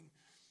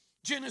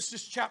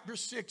Genesis chapter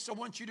 6. I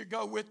want you to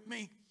go with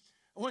me.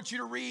 I want you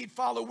to read,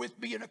 follow with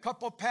me in a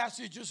couple of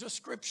passages of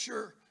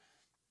Scripture.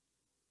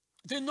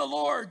 Then the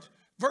Lord,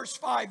 verse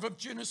 5 of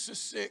Genesis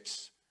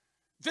 6.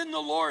 Then the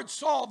Lord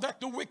saw that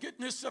the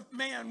wickedness of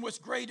man was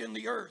great in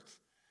the earth,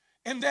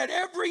 and that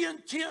every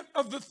intent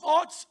of the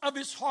thoughts of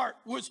his heart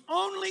was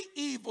only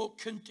evil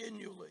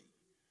continually.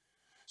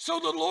 So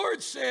the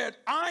Lord said,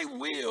 I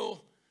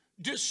will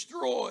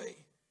destroy.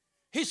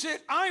 He said,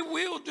 I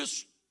will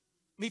destroy.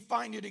 Let me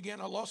find it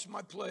again. I lost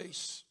my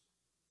place.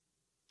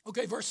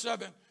 Okay, verse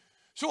 7.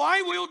 So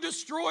I will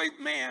destroy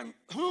man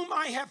whom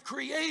I have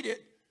created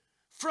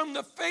from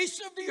the face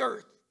of the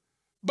earth,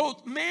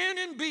 both man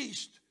and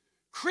beast,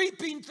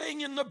 creeping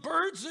thing and the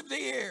birds of the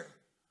air.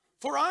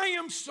 For I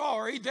am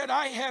sorry that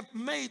I have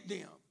made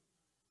them.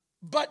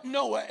 But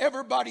Noah,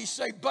 everybody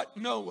say, but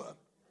Noah,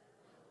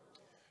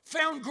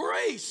 found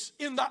grace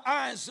in the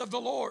eyes of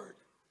the Lord.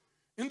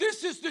 And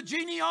this is the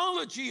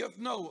genealogy of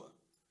Noah.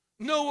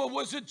 Noah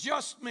was a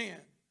just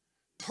man,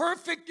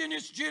 perfect in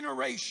his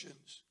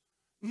generations.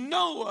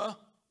 Noah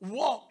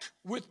walked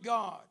with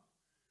God.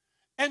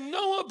 And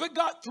Noah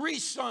begot 3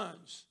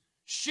 sons,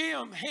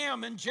 Shem,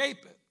 Ham, and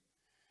Japheth.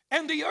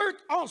 And the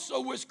earth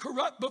also was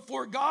corrupt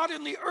before God,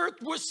 and the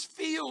earth was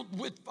filled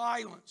with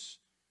violence.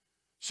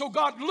 So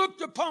God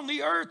looked upon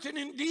the earth, and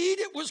indeed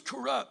it was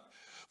corrupt,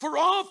 for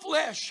all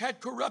flesh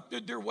had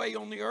corrupted their way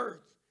on the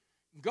earth.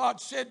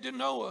 God said to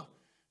Noah,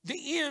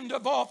 the end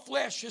of all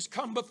flesh has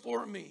come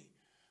before me,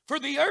 for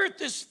the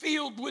earth is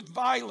filled with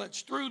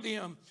violence through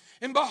them.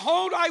 And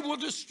behold, I will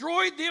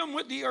destroy them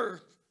with the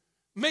earth.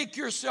 Make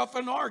yourself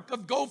an ark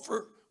of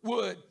gopher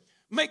wood.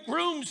 Make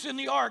rooms in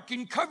the ark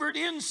and cover it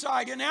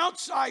inside and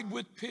outside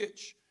with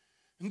pitch.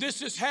 And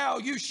this is how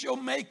you shall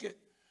make it.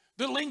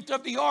 The length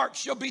of the ark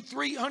shall be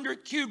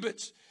 300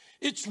 cubits,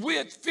 its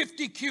width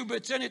 50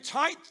 cubits, and its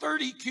height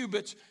 30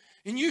 cubits.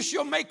 And you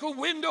shall make a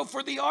window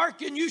for the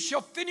ark, and you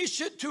shall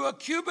finish it to a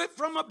cubit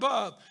from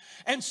above,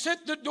 and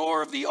set the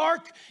door of the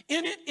ark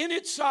in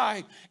its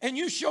side. And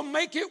you shall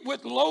make it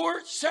with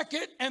lower,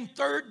 second, and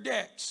third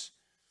decks.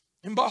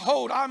 And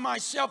behold, I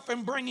myself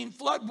am bringing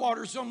flood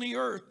waters on the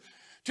earth,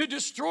 to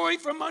destroy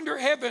from under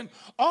heaven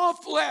all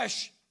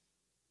flesh,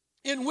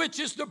 in which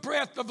is the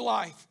breath of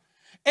life.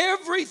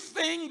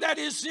 Everything that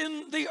is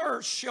in the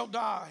earth shall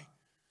die.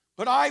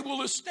 But I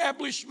will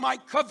establish my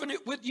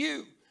covenant with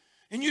you,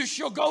 and you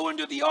shall go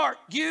into the ark,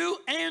 you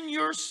and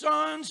your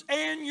sons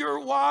and your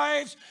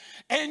wives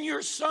and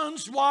your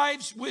sons'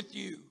 wives with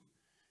you.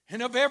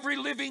 And of every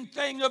living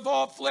thing of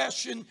all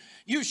flesh, and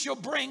you shall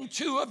bring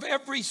 2 of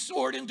every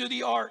sort into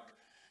the ark,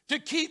 to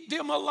keep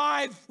them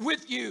alive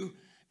with you.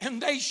 And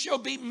they shall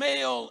be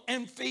male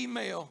and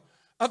female,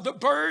 of the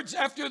birds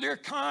after their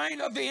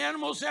kind, of the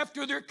animals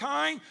after their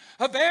kind,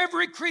 of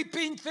every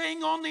creeping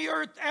thing on the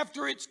earth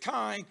after its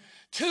kind.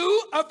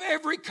 2 of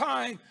every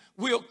kind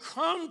will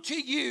come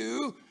to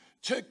you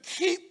to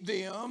keep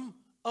them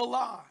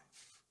alive.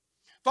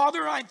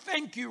 Father, I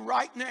thank you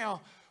right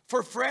now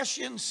for fresh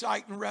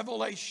insight and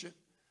revelation.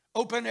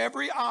 Open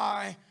every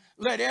eye,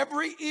 let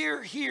every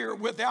ear hear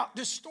without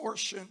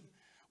distortion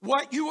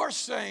what you are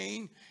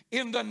saying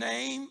in the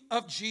name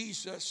of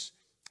Jesus.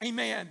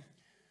 Amen.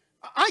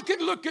 I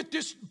could look at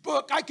this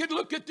book, I could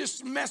look at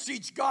this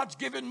message God's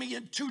given me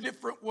in 2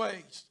 different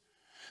ways.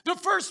 The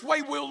first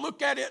way, we'll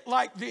look at it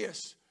like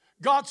this.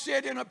 God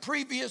said in a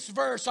previous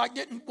verse, I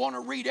didn't want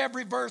to read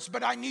every verse,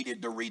 but I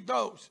needed to read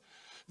those.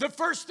 The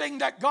first thing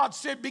that God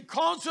said,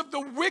 because of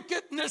the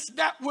wickedness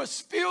that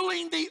was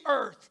filling the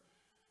earth,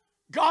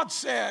 God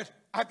said,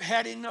 I've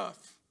had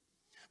enough.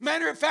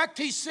 Matter of fact,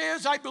 he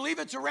says, I believe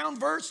it's around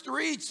verse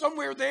 3,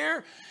 somewhere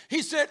there.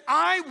 He said,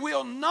 I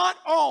will not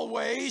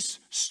always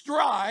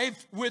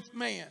strive with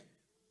man.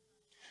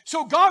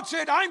 So God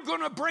said, I'm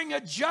going to bring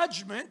a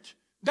judgment.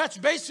 That's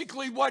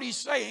basically what he's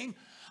saying.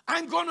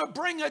 I'm going to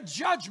bring a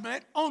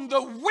judgment on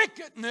the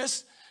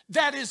wickedness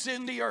that is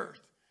in the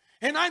earth.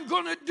 And I'm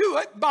going to do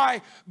it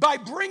by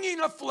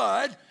bringing a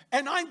flood,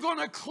 and I'm going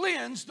to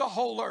cleanse the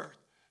whole earth.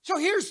 So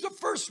here's the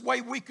first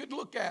way we could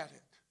look at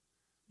it.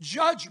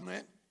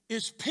 Judgment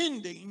is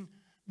pending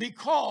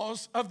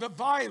because of the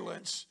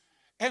violence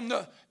and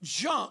the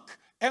junk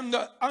and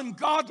the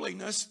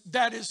ungodliness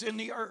that is in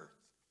the earth.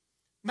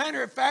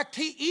 Matter of fact,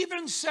 he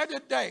even set a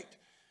date.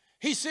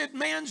 He said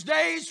man's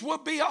days will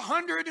be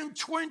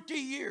 120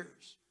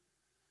 years.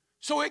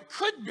 So it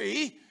could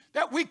be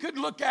that we could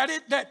look at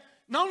it that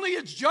not only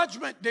is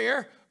judgment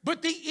there,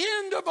 but the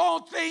end of all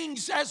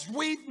things as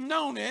we've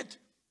known it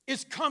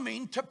is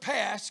coming to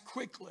pass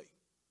quickly.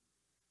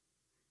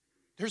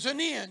 There's an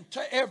end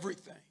to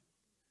everything.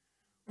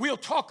 We'll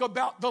talk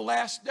about the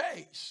last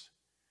days.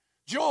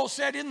 Joel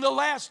said in the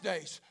last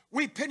days,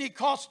 we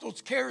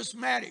Pentecostals,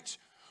 charismatics,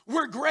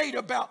 we're great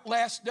about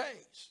last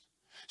days.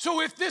 So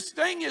if this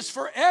thing is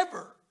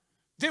forever,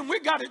 then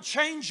we've got to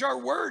change our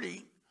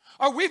wording,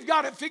 or we've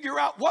got to figure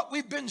out what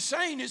we've been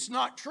saying is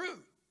not true.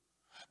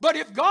 But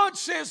if God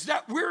says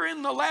that we're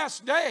in the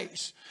last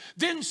days,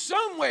 then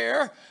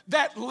somewhere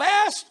that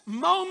last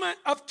moment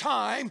of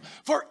time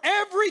for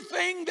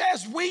everything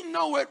as we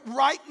know it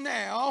right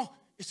now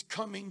is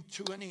coming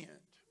to an end.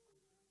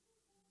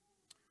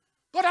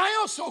 But I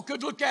also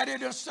could look at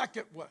it a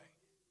second way.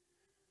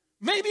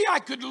 Maybe I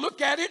could look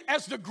at it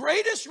as the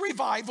greatest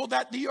revival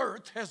that the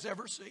earth has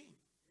ever seen.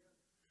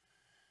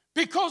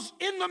 Because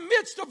in the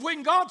midst of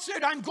when God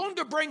said, I'm going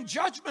to bring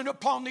judgment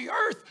upon the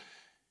earth,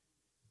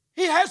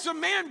 he has a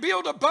man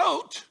build a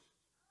boat.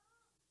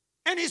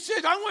 And he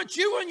said, I want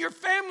you and your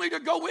family to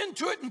go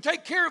into it and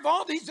take care of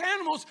all these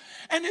animals.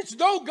 And it's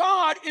though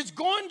God is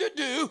going to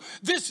do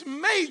this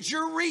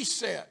major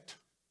reset.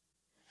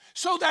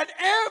 So that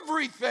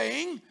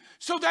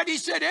he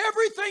said,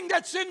 everything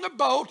that's in the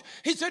boat,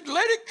 he said,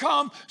 let it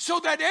come so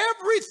that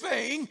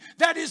everything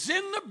that is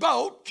in the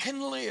boat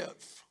can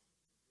live.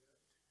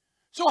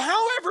 So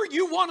however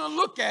you want to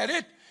look at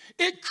it,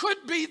 it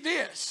could be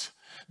this.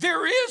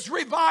 There is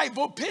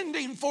revival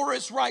pending for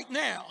us right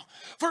now,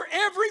 for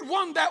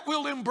everyone that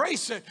will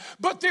embrace it.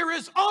 But there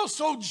is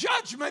also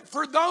judgment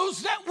for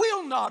those that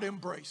will not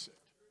embrace it.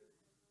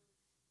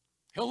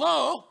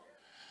 Hello?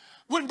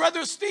 When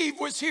Brother Steve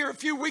was here a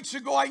few weeks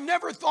ago, I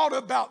never thought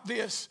about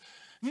this.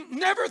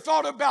 Never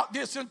thought about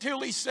this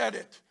until he said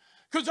it.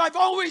 Because I've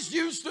always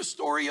used the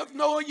story of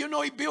Noah. You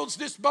know, he builds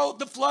this boat,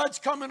 the floods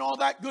come and all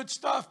that good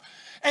stuff.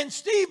 And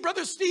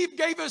Brother Steve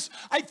gave us,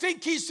 I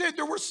think he said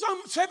there were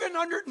some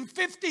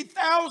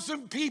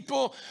 750,000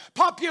 people,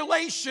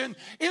 population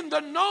in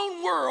the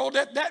known world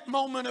at that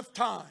moment of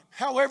time.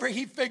 However,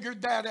 he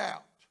figured that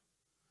out.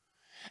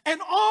 And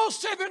all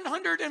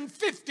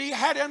 750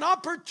 had an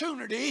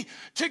opportunity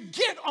to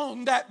get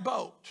on that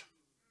boat.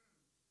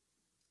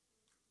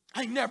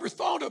 I never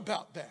thought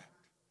about that.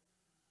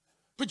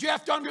 But you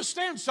have to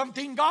understand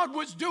something. God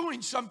was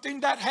doing something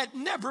that had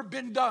never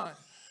been done.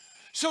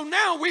 So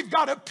now we've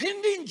got a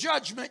pending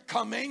judgment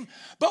coming,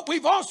 but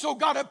we've also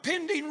got a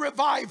pending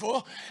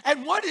revival.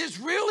 And what is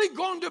really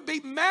going to be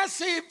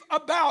massive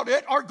about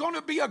it, or going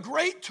to be a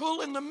great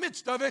tool in the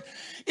midst of it,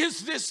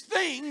 is this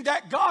thing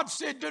that God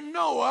said to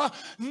Noah,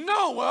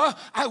 Noah,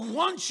 I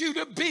want you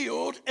to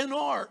build an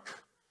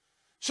ark.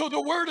 So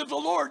the word of the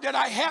Lord that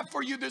I have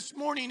for you this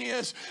morning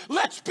is,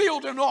 let's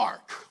build an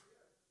ark.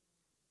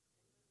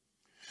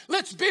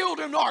 Let's build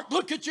an ark.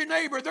 Look at your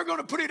neighbor. They're going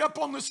to put it up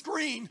on the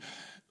screen.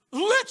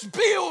 Let's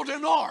build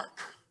an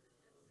ark.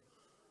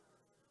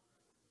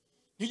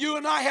 You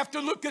and I have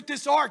to look at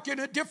this ark in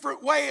a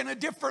different way, in a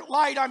different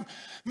light.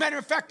 Matter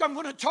of fact, I'm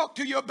going to talk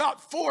to you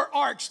about 4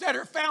 arks that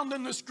are found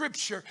in the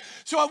scripture.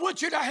 So I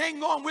want you to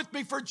hang on with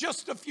me for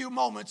just a few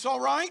moments, all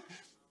right?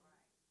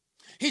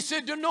 He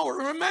said to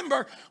Noah,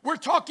 remember, we're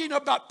talking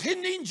about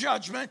pending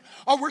judgment,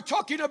 or we're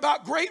talking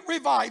about great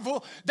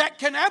revival that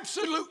can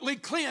absolutely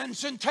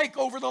cleanse and take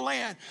over the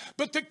land.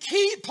 But the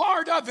key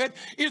part of it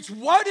is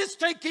what is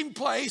taking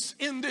place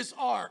in this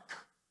ark.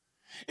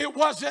 It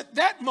was at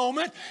that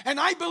moment, and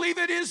I believe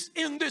it is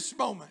in this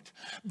moment.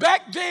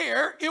 Back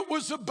there, it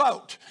was a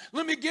boat.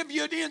 Let me give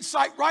you an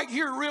insight right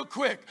here real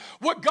quick.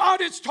 What God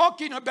is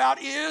talking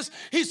about is,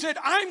 he said,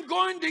 I'm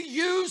going to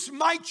use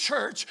my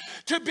church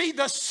to be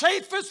the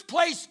safest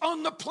place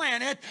on the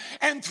planet,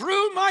 and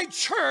through my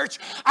church,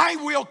 I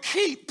will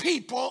keep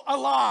people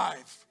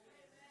alive.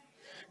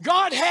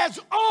 God has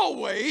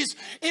always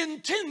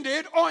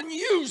intended on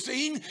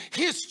using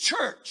his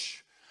church.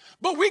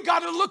 But we got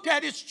to look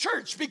at his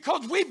church,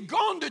 because we've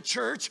gone to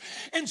church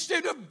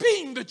instead of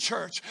being the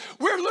church.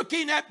 We're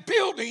looking at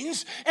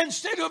buildings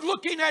instead of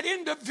looking at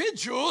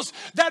individuals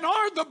that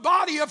are the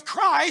body of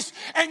Christ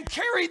and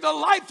carry the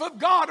life of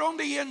God on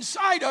the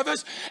inside of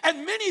us.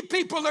 And many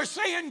people are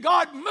saying,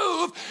 God,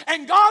 move.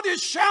 And God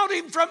is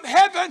shouting from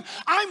heaven,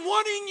 I'm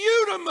wanting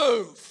you to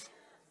move.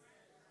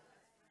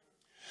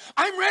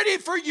 I'm ready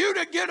for you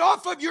to get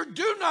off of your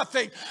do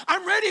nothing.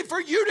 I'm ready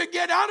for you to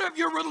get out of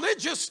your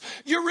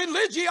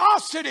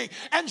religiosity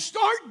and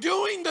start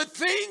doing the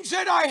things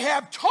that I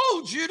have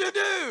told you to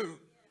do.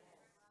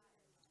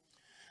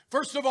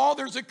 First of all,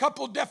 there's a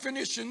couple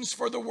definitions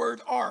for the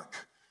word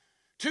ark.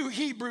 2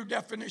 Hebrew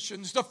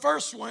definitions. The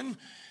first one,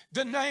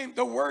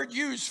 the word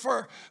used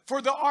for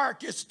the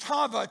ark is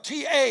tava,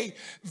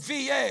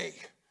 T-A-V-A.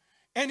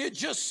 And it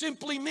just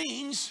simply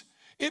means,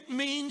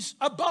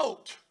 a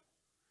boat.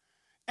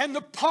 And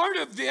the part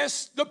of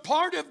this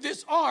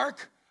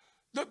ark,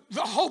 the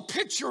whole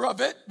picture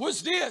of it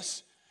was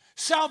this: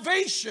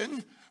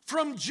 salvation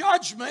from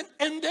judgment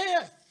and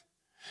death.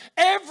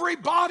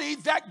 Everybody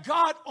that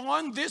got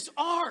on this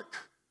ark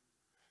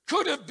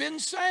could have been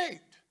saved.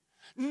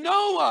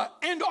 Noah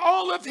and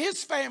all of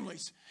his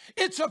families.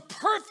 It's a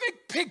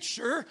perfect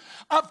picture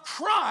of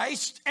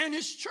Christ and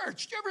his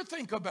church. Do you ever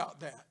think about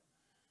that?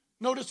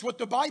 Notice what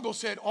the Bible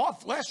said. All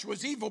flesh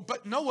was evil,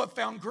 but Noah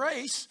found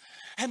grace.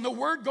 And the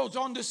word goes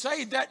on to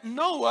say that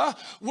Noah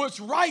was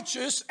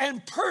righteous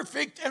and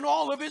perfect in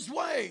all of his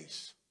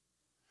ways.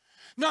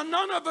 Now,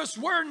 none of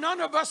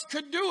us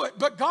could do it.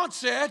 But God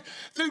said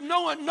through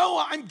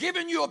Noah, I'm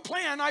giving you a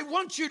plan. I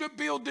want you to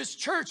build this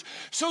church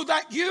so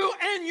that you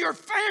and your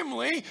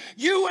family,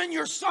 you and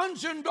your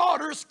sons and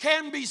daughters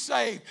can be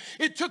saved.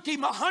 It took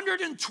him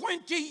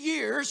 120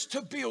 years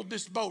to build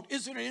this boat.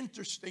 Isn't it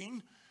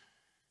interesting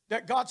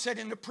that God said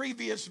in the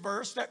previous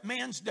verse that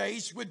man's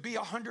days would be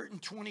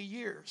 120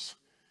 years.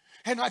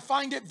 And I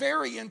find it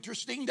very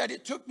interesting that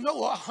it took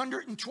Noah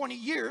 120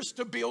 years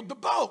to build the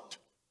boat.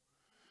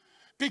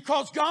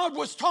 Because God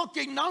was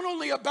talking not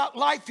only about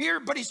life here,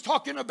 but he's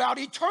talking about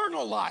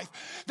eternal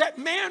life. That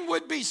man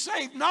would be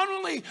saved not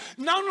only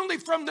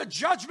from the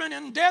judgment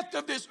and death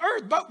of this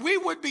earth, but we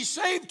would be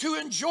saved to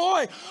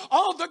enjoy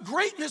all the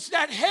greatness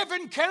that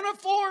heaven can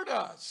afford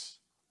us.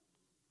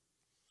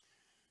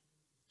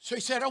 So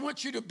he said, I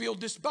want you to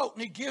build this boat.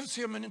 And he gives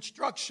him an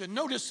instruction.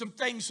 Notice some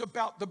things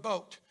about the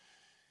boat.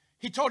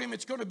 He told him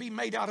it's going to be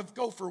made out of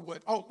gopher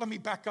wood. Oh, let me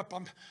back up.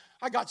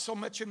 I got so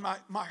much in my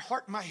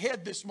heart and my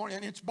head this morning,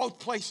 and it's both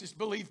places,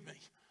 believe me.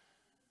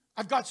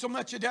 I've got so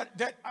much of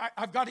that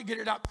I've got to get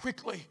it out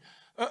quickly.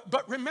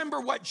 But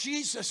remember what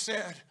Jesus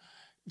said.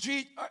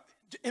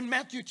 In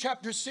Matthew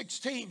chapter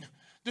 16,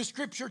 the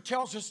scripture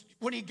tells us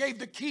when he gave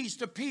the keys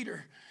to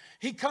Peter,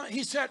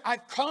 he said,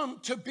 I've come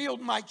to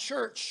build my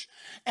church,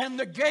 and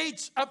the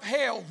gates of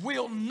hell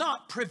will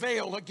not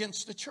prevail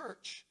against the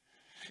church.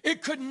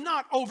 It could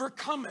not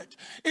overcome it.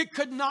 It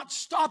could not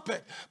stop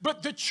it.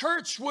 But the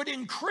church would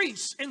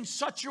increase in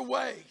such a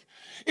way.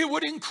 It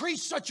would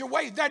increase such a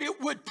way that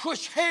it would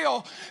push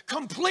hell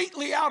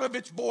completely out of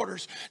its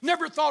borders.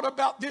 Never thought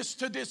about this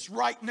to this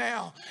right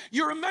now.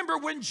 You remember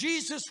when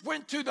Jesus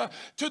went to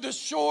the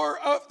shore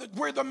of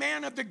where the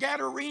man of the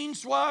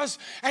Gadarenes was,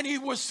 and he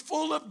was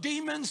full of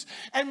demons.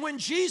 And when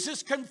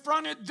Jesus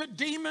confronted the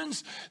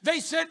demons, they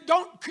said,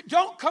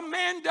 don't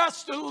command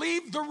us to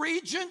leave the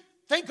region.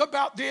 Think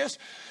about this.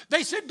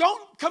 They said,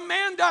 don't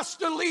command us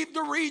to leave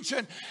the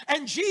region.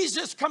 And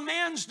Jesus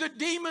commands the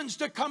demons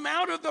to come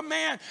out of the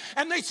man.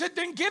 And they said,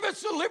 then give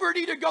us the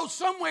liberty to go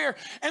somewhere.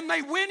 And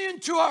they went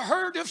into a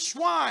herd of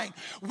swine.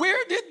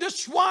 Where did the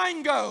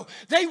swine go?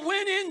 They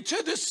went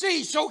into the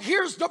sea. So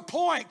here's the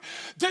point.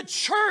 The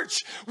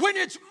church, when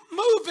it's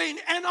moving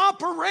and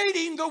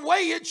operating the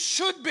way it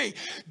should be,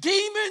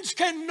 demons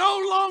can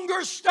no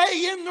longer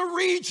stay in the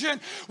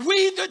region.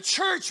 We, the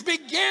church,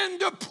 began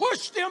to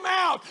push them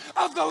out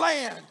of the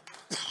land.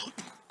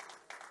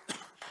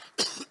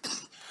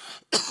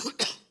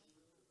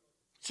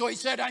 So he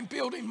said, I'm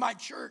building my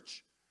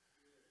church.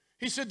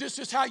 He said, this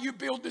is how you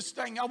build this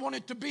thing. I want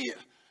it to be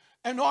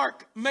an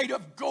ark made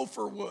of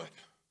gopher wood.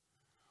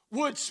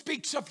 Wood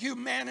speaks of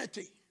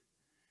humanity.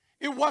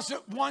 It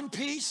wasn't one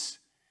piece.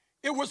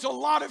 It was a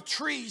lot of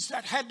trees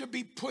that had to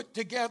be put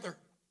together.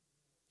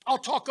 I'll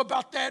talk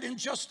about that in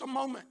just a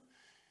moment.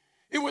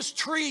 It was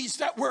trees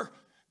that were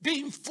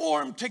being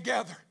formed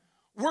together,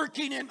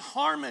 working in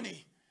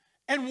harmony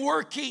and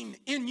working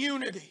in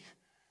unity.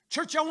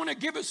 Church, I want to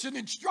give us an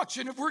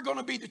instruction if we're going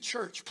to be the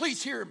church.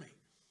 Please hear me.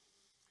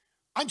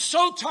 I'm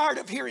so tired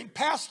of hearing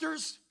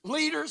pastors,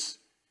 leaders,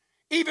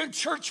 even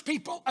church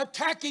people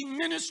attacking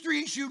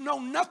ministries you know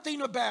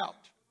nothing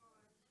about.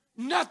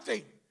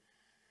 Nothing.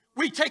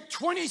 We take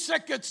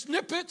 20-second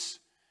snippets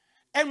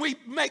and we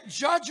make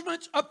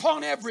judgments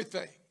upon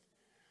everything.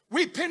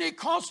 We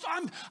Pentecost,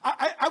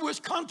 I was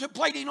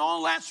contemplating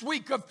all last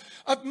week of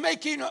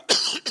making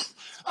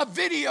a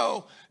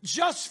video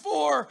just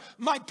for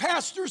my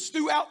pastors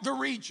throughout the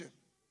region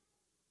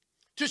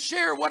to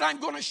share what I'm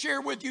going to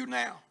share with you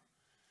now.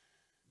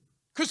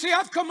 Because see,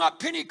 I've come up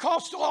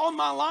Pentecostal all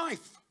my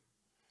life.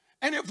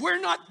 And if we're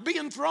not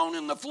being thrown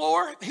in the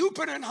floor,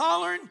 hooping and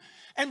hollering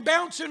and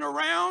bouncing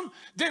around,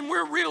 then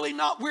we're really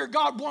not where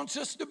God wants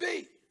us to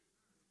be.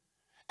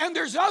 And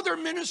there's other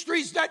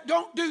ministries that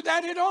don't do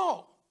that at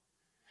all.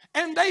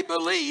 And they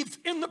believe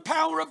in the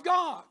power of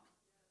God.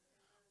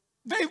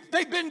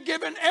 They've been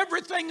given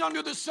everything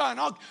under the sun.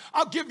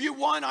 I'll give you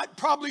one. I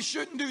probably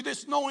shouldn't do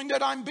this knowing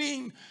that I'm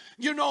being,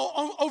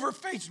 over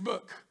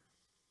Facebook.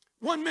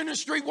 One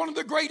ministry, one of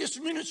the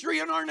greatest ministry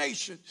in our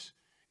nations,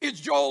 is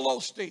Joel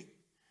Osteen.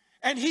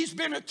 And he's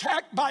been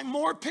attacked by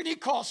more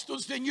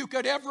Pentecostals than you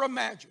could ever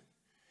imagine.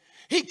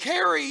 He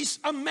carries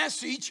a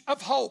message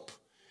of hope.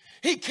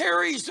 He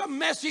carries a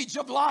message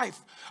of life,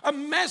 a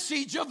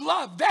message of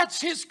love.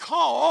 That's his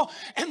call,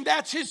 and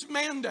that's his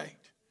mandate.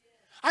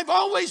 I've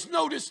always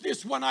noticed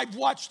this when I've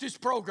watched his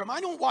program.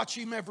 I don't watch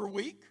him every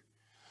week.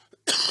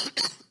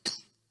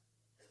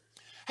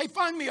 Hey,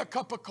 find me a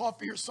cup of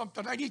coffee or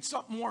something. I need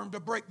something warm to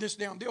break this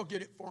down. They'll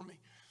get it for me.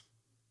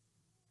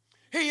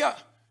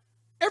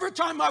 Every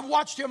time I've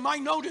watched him, I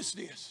notice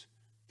this.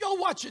 Y'all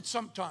watch it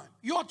sometime.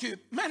 You ought to.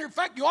 Matter of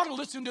fact, you ought to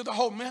listen to the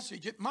whole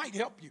message. It might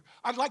help you.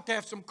 I'd like to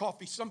have some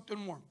coffee,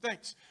 something warm.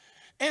 Thanks.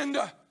 And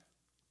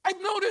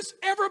I've noticed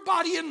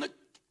everybody in the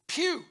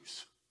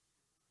pews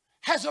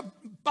has a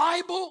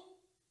Bible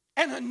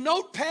and a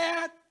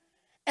notepad,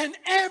 and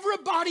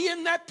everybody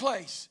in that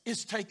place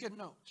is taking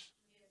notes.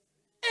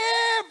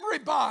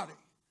 Everybody.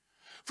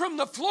 From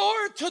the floor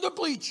to the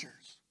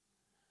bleachers.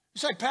 You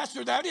say,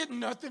 Pastor, that isn't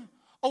nothing.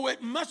 Oh,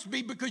 it must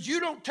be, because you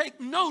don't take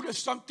note of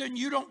something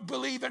you don't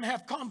believe and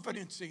have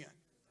confidence in.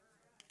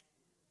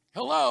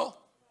 Hello?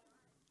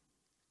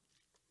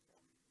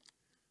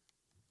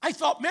 I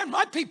thought, man,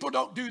 my people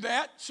don't do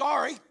that.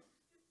 Sorry.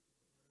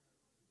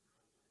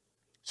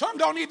 Some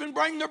don't even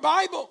bring their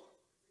Bible.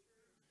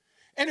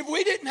 And if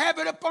we didn't have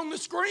it up on the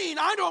screen,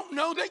 I don't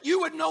know that you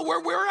would know where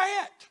we're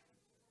at.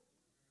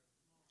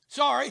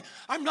 Sorry,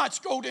 I'm not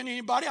scolding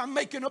anybody. I'm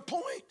making a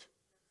point.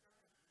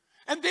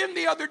 And then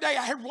the other day,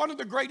 I had one of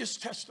the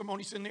greatest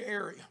testimonies in the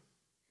area.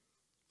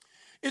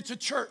 It's a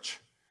church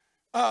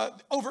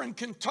over in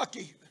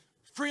Kentucky.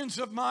 Friends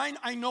of mine,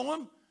 I know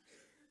them.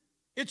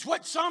 It's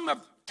what some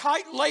have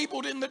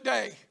labeled in the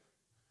day,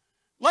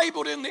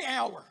 labeled in the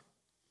hour.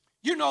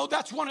 You know,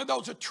 that's one of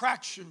those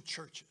attraction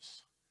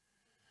churches.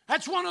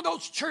 That's one of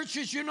those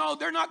churches, you know,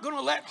 they're not going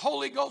to let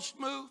Holy Ghost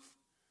move.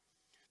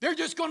 They're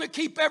just going to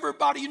keep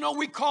everybody, you know,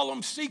 we call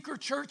them seeker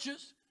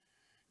churches.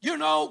 You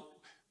know,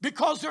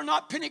 because they're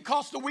not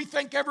Pentecostal, we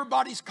think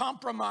everybody's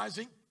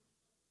compromising.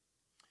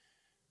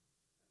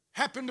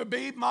 Happened to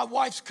be my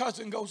wife's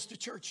cousin goes to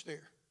church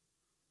there.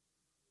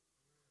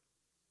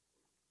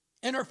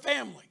 And her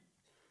family.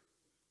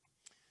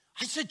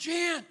 I said,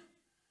 Jan,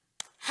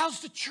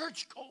 how's the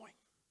church going?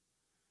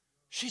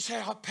 She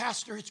said, oh,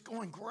 Pastor, it's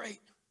going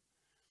great.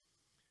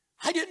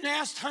 I didn't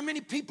ask how many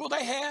people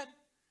they had.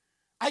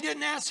 I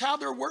didn't ask how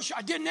their worship.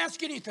 I didn't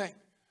ask anything.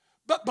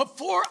 But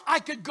before I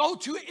could go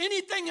to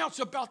anything else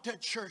about that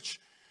church,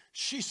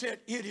 she said,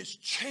 it is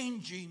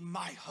changing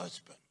my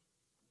husband.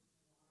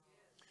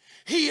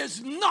 He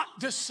is not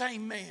the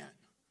same man.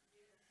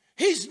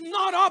 He's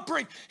not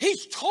operating.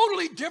 He's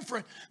totally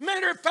different.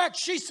 Matter of fact,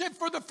 she said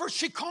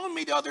she called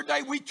me the other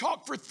day. We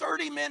talked for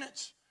 30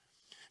 minutes.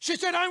 She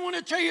said, I want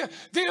to tell you,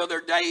 the other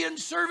day in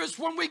service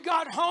when we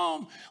got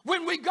home,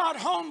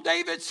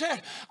 David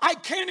said, I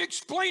can't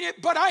explain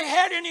it, but I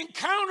had an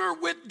encounter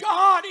with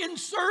God in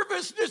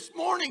service this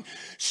morning.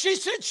 She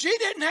said she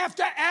didn't have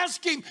to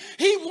ask him.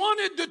 He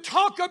wanted to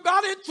talk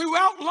about it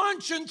throughout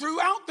lunch and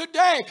throughout the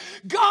day.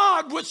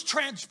 God was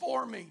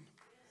transforming.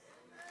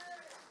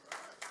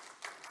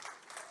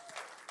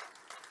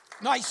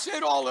 And I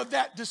said all of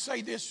that to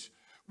say this.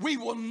 We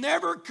will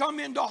never come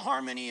into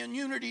harmony and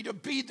unity to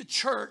be the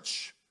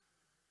church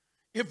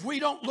if we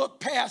don't look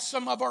past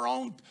some of our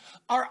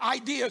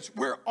ideas.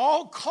 We're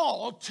all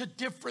called to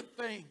different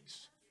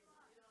things.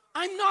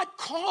 I'm not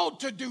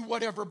called to do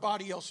what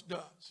everybody else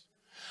does.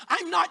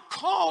 I'm not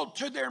called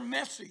to their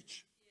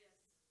message.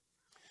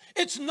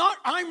 It's not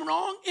I'm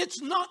wrong. It's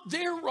not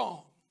they're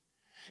wrong.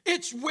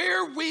 It's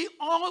where we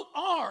all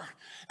are.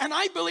 And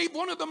I believe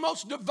one of the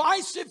most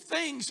divisive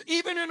things,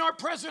 even in our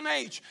present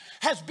age,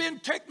 has been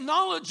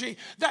technology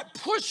that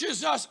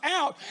pushes us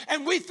out.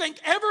 And we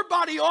think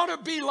everybody ought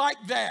to be like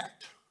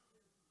that.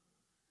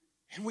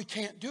 And we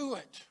can't do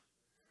it.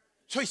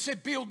 So he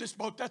said, build this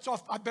boat. That's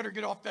off. I better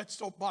get off that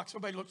soapbox.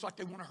 Somebody looks like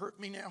they want to hurt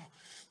me now.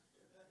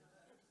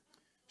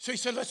 So he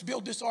said, let's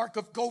build this ark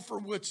of gopher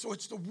wood. So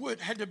it's the wood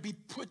had to be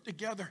put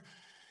together.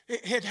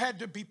 It had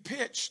to be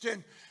pitched.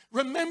 And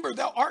remember,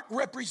 the ark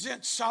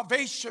represents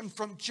salvation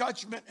from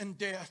judgment and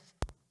death.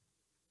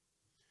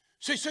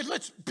 So he said,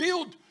 let's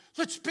build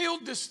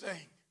this thing.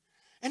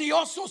 And he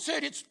also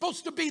said it's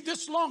supposed to be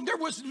this long. There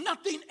was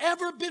nothing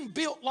ever been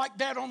built like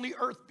that on the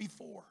earth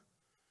before.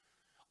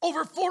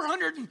 Over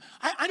 400,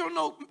 I don't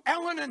know,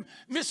 Alan and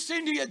Miss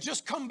Cindy had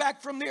just come back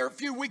from there a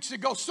few weeks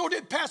ago. So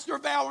did Pastor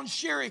Val and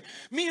Sherry.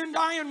 Me and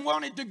Diane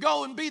wanted to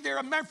go and be there.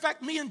 As a matter of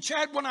fact, me and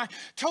Chad, when I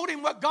told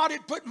him what God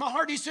had put in my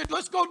heart, he said,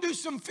 let's go do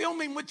some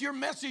filming with your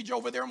message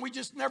over there. And we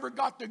just never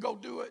got to go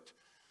do it.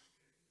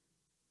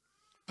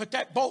 But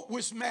that boat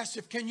was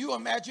massive. Can you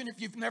imagine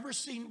if you've never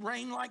seen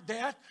rain like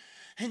that?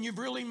 And you've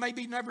really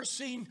maybe never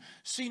seen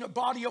a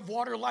body of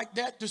water like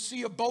that, to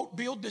see a boat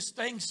build this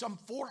thing some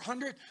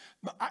 400.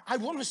 I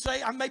want to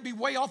say I may be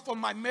way off on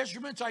my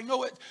measurements. I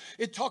know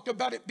it talked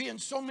about it being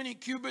so many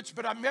cubits,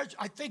 but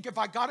I think if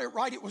I got it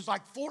right, it was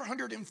like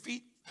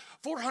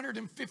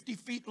 450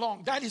 feet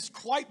long. That is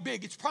quite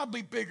big. It's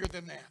probably bigger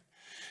than that.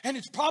 And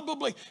it's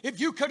probably, if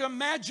you could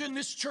imagine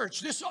this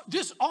church, this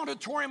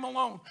auditorium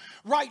alone,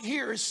 right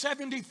here is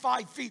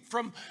 75 feet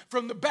from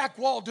the back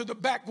wall to the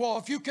back wall.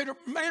 If you could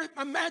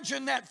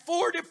imagine that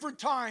 4 different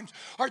times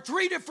or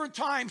 3 different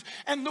times,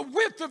 and the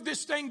width of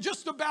this thing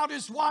just about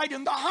as wide,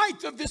 and the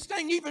height of this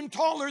thing even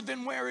taller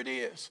than where it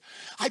is.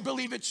 I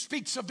believe it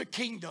speaks of the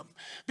kingdom.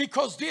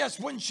 Because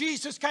when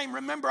Jesus came,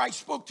 remember I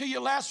spoke to you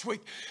last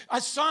week,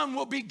 a son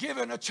will be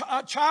given,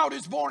 a child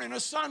is born, and a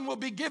son will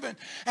be given,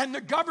 and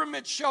the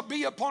government shall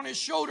be upon his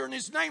shoulder, and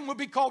his name will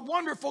be called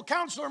Wonderful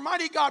Counselor,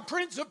 Mighty God,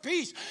 Prince of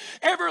Peace,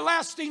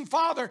 Everlasting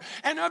Father.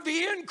 And of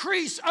the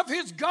increase of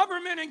his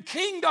government and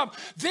kingdom,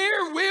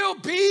 there will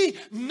be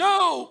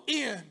no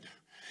end.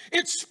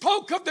 It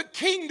spoke of the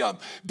kingdom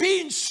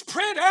being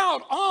spread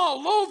out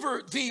all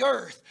over the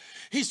earth.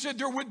 He said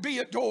there would be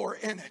a door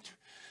in it.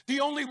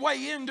 The only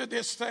way into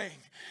this thing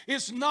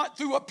It's not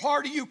through a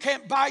party. You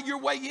can't buy your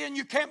way in.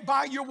 You can't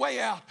buy your way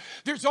out.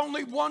 There's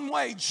only one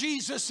way.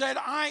 Jesus said,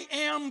 I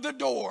am the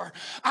door.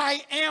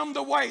 I am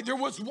the way. There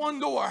was one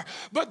door,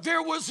 but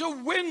there was a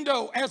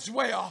window as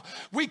well.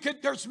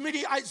 There's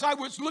many, as I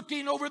was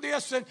looking over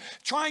this and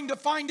trying to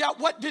find out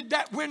what did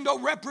that window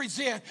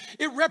represent.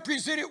 It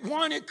represented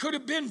one, it could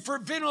have been for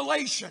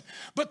ventilation.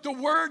 But the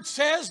word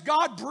says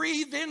God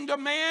breathed into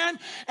man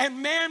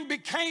and man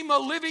became a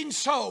living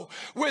soul.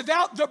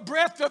 Without the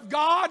breath of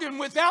God and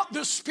without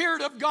the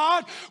Spirit of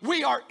God,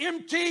 we are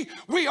empty.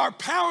 We are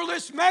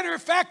powerless. Matter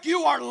of fact,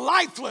 you are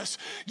lifeless.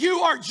 You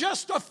are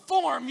just a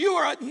form. You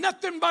are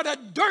nothing but a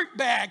dirt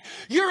bag.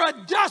 You're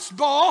a dust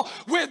ball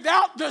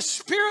without the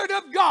Spirit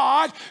of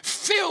God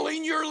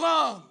filling your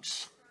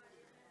lungs.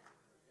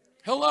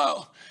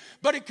 Hello.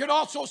 But it could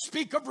also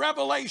speak of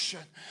revelation,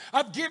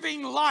 of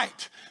giving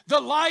light, the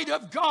light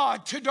of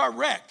God to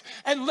direct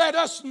and let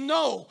us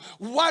know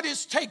what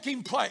is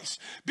taking place,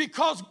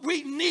 because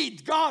we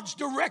need God's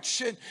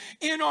direction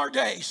in our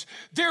days.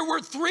 There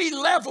were 3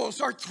 levels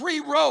or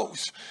 3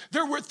 rows.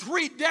 There were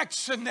 3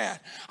 decks in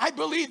that. I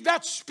believe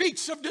that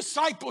speaks of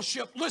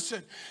discipleship.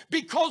 Listen,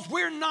 because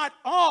we're not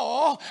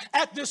all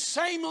at the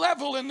same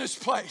level in this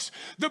place.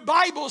 The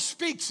Bible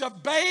speaks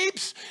of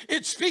babes,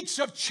 it speaks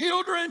of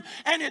children,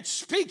 and it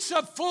speaks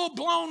of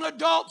full-blown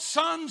adult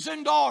sons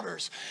and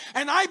daughters.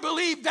 And I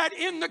believe that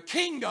in the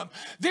kingdom,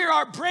 there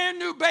are brand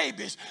new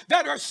babies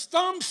that are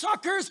thumb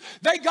suckers.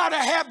 They got to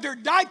have their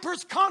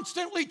diapers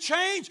constantly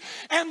changed.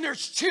 And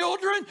there's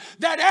children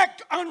that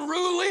act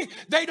unruly.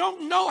 They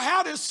don't know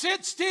how to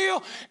sit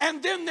still.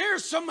 And then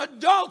there's some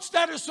adults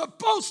that are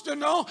supposed to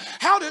know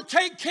how to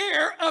take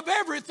care of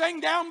everything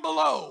down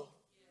below.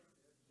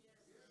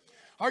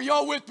 Are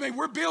y'all with me?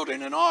 We're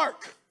building an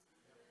ark.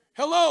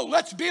 Hello,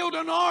 let's build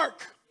an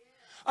ark.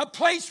 A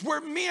place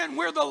where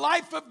the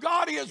life of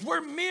God is,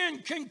 where men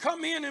can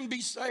come in and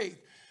be saved.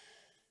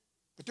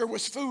 But there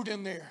was food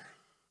in there.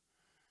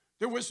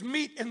 There was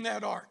meat in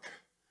that ark.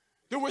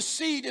 There was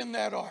seed in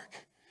that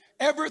ark.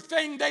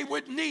 Everything they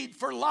would need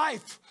for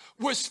life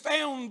was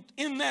found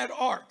in that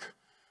ark.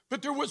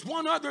 But there was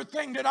one other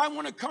thing that I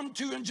want to come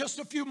to in just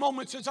a few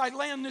moments as I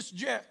land this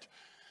jet.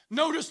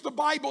 Notice the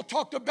Bible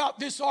talked about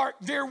this ark.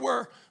 There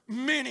were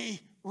many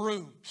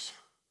rooms.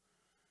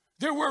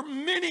 There were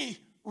many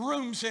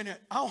rooms in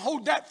it. I'll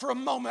hold that for a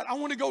moment. I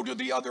want to go to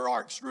the other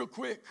arks real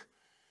quick.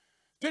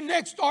 The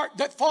next ark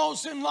that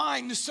falls in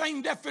line, the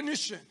same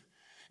definition,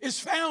 is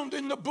found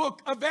in the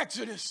book of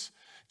Exodus,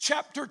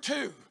 chapter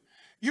 2.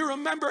 You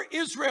remember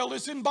Israel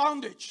is in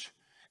bondage,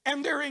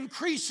 and they're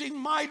increasing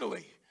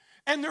mightily,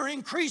 and they're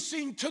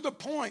increasing to the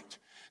point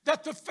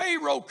that the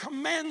Pharaoh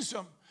commands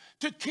them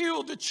to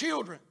kill the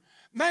children.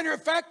 Matter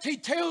of fact, he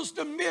tells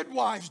the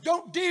midwives,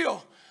 don't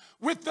deal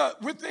with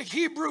the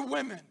Hebrew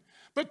women.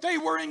 But they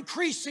were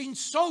increasing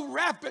so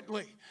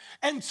rapidly.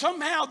 And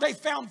somehow they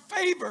found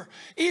favor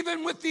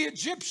even with the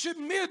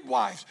Egyptian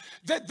midwives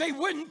that they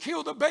wouldn't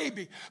kill the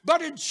baby.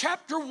 But in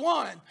chapter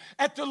 1,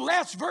 at the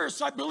last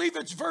verse, I believe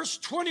it's verse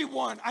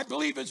 21, I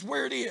believe is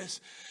where it is,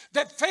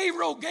 that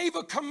Pharaoh gave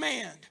a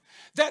command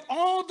that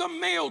all the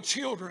male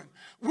children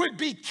would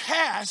be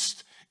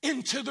cast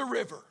into the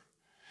river.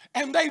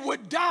 And they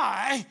would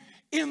die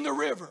in the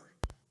river.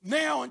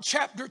 Now in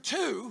chapter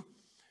 2,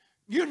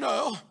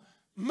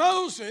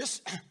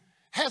 Moses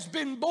has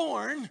been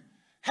born,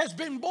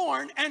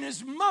 and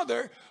his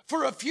mother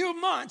for a few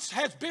months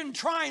has been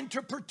trying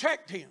to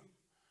protect him.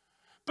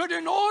 But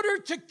in order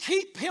to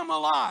keep him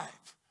alive,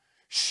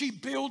 she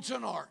builds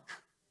an ark.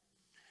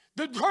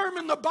 The term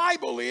in the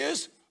Bible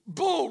is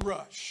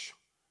bulrush,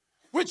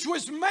 which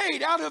was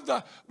made out of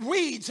the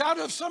weeds, out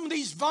of some of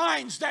these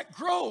vines that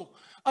grow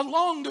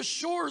along the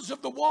shores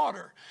of the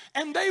water.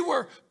 And they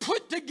were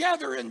put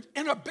together in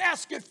a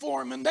basket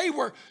form, and they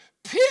were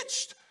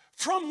pitched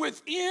from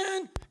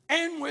within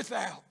and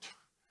without.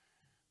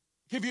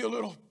 Give you a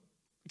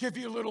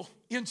little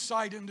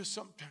insight into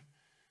something.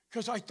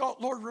 Because I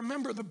thought, Lord,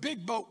 remember the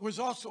big boat was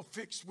also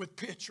fixed with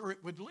pitch or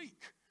it would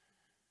leak.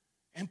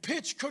 And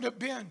pitch could have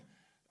been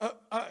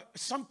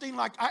something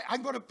like,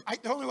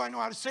 the only way I know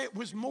how to say it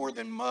was more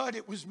than mud.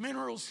 It was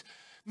minerals,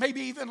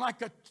 maybe even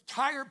like a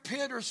tire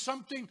pit or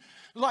something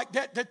like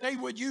that they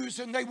would use,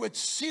 and they would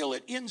seal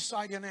it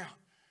inside and out.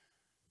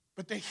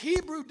 But the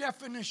Hebrew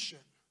definition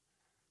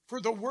for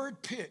the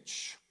word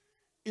pitch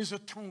is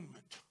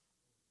atonement.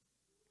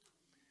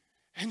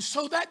 And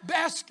so that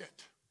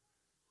basket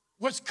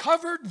was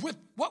covered with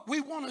what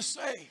we want to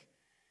say.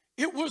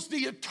 It was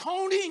the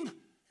atoning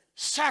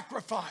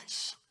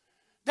sacrifice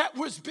that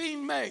was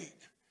being made.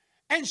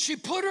 And she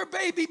put her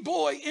baby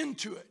boy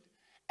into it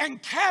and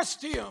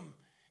cast him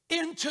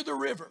into the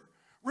river.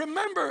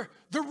 Remember,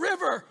 the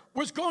river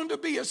was going to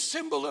be a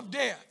symbol of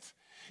death.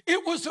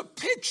 It was a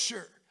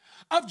picture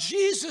of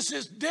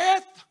Jesus'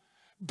 death,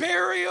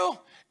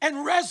 burial,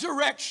 and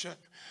resurrection.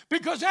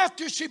 Because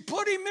after she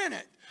put him in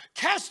it,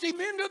 cast him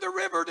into the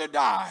river to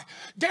die,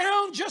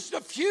 down just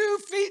a few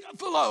feet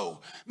below,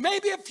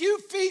 maybe a few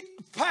feet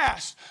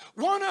past,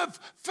 one of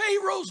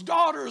Pharaoh's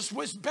daughters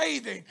was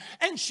bathing,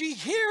 and she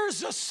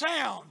hears a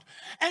sound.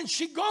 And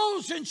she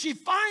goes and she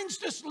finds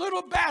this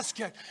little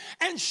basket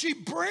and she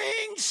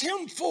brings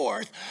him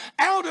forth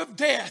out of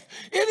death.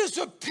 It is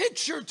a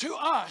picture to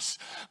us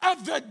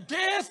of the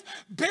death,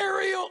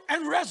 burial,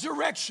 and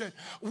resurrection.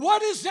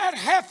 What does that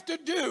have to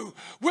do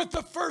with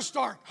the first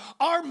ark?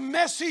 Our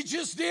message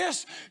is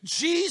this: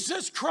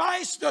 Jesus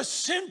Christ, the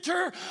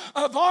center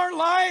of our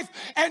life,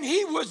 and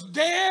he was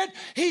dead,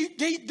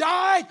 he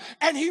died,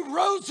 and he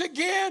rose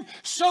again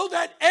so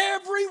that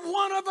every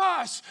one of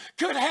us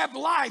could have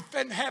life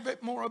and have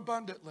it more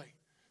abundantly.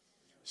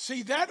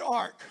 See, that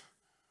ark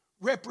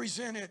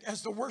represented,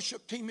 as the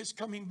worship team is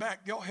coming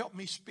back, y'all help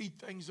me speed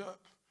things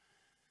up.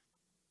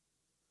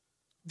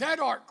 That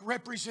ark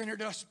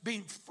represented us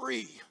being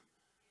free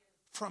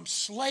from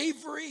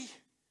slavery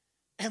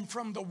and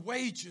from the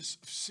wages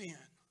of sin.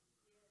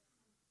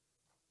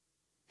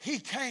 He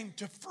came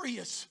to free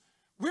us.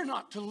 We're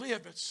not to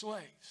live as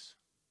slaves.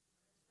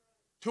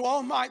 To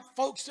all my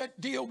folks that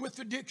deal with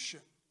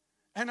addiction,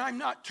 and I'm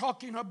not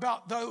talking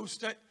about those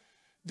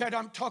that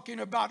I'm talking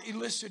about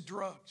illicit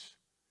drugs.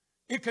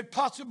 It could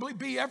possibly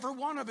be every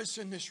one of us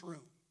in this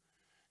room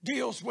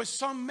deals with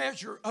some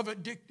measure of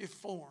addictive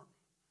form.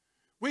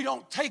 We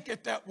don't take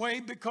it that way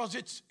because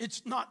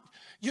it's not,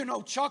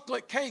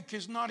 chocolate cake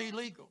is not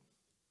illegal.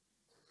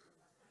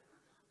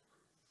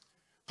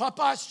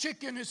 Popeye's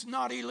chicken is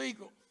not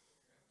illegal.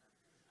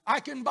 I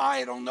can buy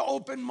it on the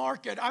open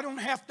market. I don't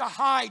have to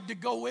hide to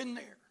go in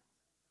there.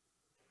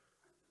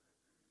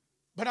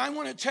 But I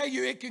want to tell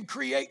you, it can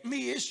create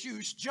me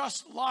issues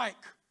just like.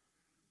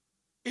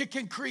 And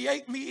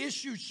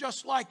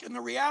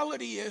the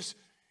reality is,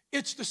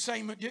 it's the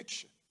same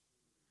addiction.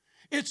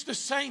 It's the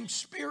same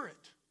spirit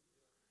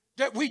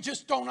that we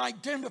just don't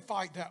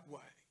identify that way.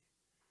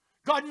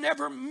 God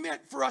never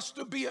meant for us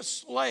to be a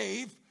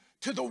slave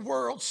to the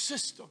world's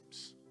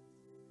systems.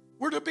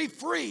 We're to be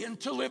free and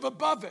to live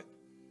above it.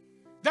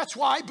 That's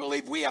why I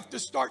believe we have to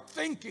start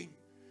thinking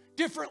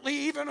differently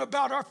even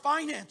about our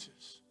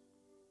finances.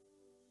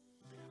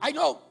 I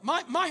know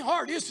my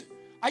heart is,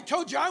 I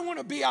told you I want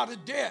to be out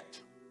of debt.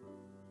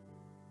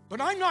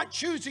 But I'm not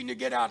choosing to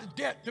get out of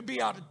debt to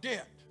be out of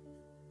debt.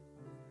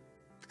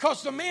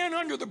 Because the man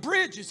under the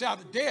bridge is out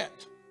of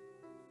debt.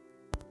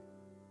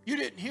 You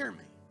didn't hear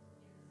me.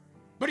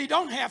 But he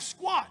don't have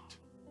squat.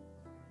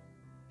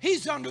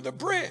 He's under the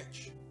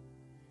bridge.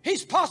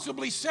 He's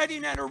possibly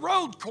sitting at a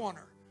road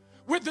corner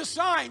with the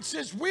sign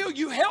says, "Will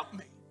you help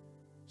me?"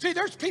 See,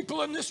 there's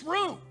people in this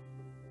room.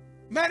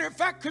 Matter of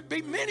fact, could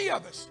be many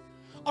of us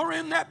are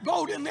in that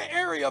boat in the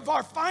area of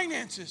our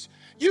finances.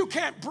 You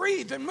can't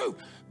breathe and move.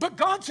 But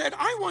God said,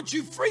 I want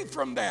you free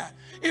from that.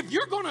 If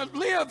you're going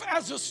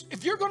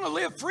to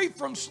live free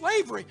from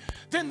slavery,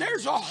 then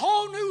there's a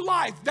whole new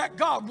life that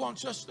God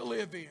wants us to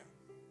live in.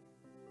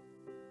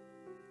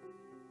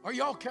 Are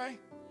you okay?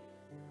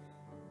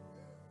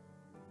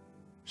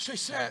 She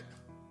said,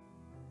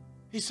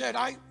 he said,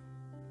 I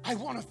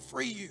want to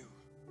free you.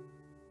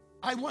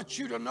 I want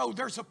you to know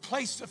there's a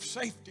place of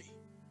safety.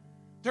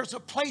 There's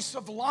a place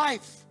of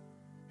life,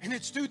 and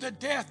it's through the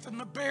death and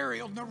the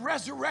burial and the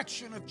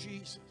resurrection of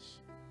Jesus.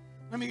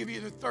 Let me give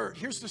you the third.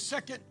 Here's the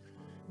second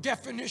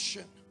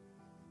definition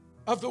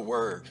of the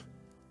word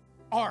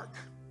ark.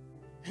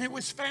 And it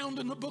was found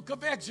in the book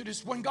of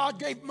Exodus when God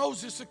gave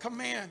Moses a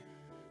command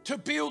to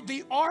build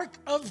the ark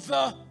of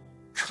the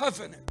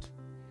covenant.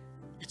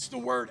 It's the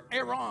word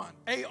Aaron,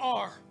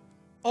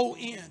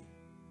 A-R-O-N.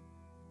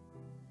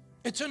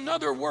 It's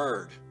another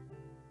word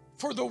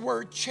for the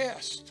word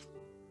chest.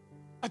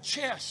 A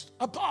chest,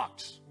 a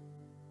box.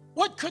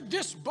 What could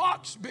this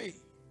box be?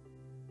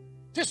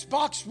 This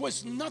box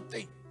was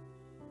nothing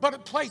but a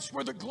place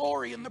where the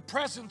glory and the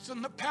presence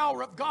and the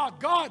power of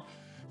God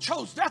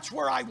chose, that's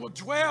where I will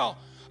dwell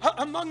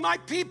among my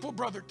people,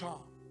 Brother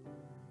Tom.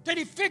 That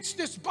he fixed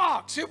this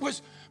box. It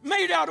was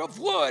made out of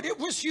wood. It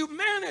was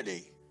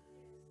humanity.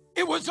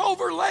 It was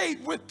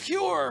overlaid with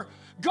pure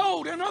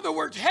gold. In other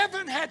words,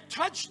 heaven had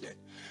touched it.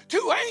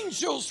 2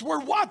 angels were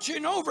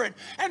watching over it,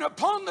 and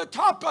upon the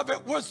top of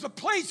it was the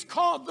place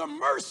called the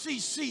mercy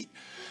seat.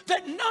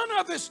 That none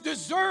of us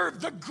deserved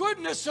the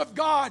goodness of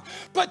God,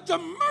 but the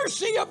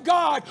mercy of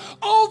God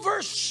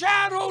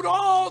overshadowed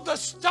all the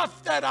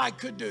stuff that I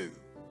could do.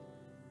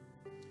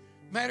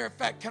 Matter of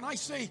fact, can I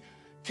say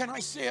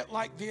it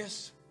like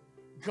this?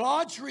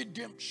 God's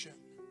redemption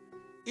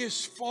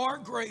is far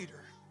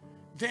greater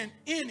than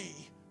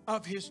any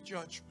of his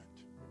judgment.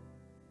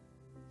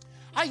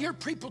 I hear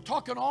people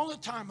talking all the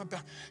time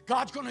about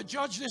God's going to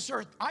judge this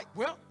earth.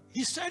 Well,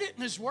 he said it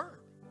in his word.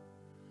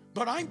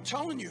 But I'm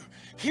telling you,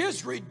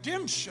 his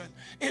redemption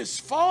is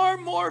far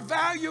more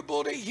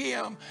valuable to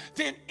him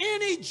than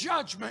any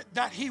judgment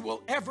that he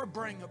will ever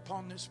bring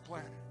upon this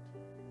planet.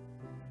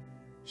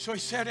 So he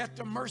said at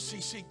the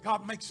mercy seat,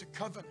 God makes a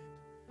covenant.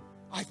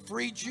 I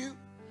freed you.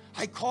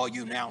 I call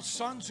you now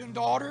sons and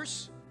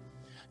daughters.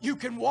 You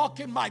can walk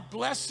in my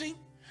blessing.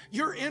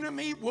 Your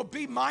enemy will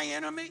be my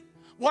enemy.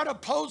 What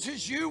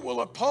opposes you will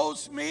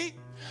oppose me.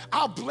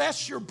 I'll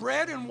bless your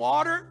bread and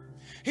water.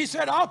 He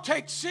said, I'll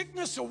take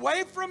sickness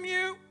away from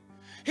you.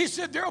 He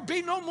said, there'll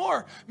be no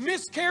more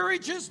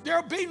miscarriages.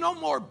 There'll be no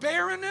more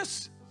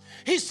barrenness.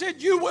 He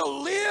said, you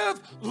will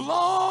live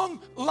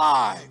long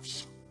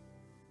lives.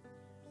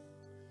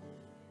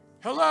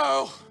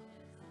 Hello.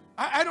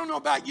 I don't know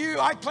about you.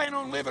 I plan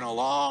on living a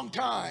long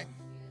time.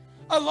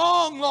 A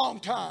long, long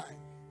time.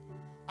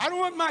 I don't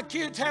want my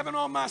kids having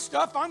all my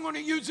stuff. I'm going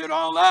to use it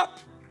all up.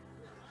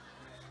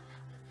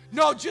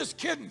 No, just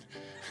kidding.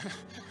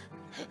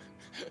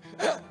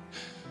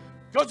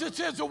 Because it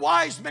says a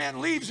wise man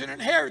leaves an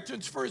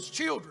inheritance for his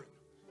children.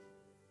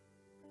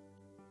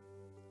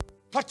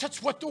 But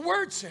that's what the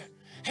word said.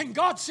 And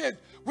God said,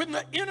 when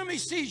the enemy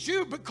sees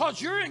you,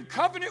 because you're in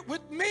covenant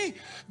with me,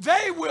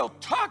 they will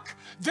tuck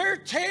their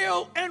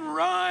tail and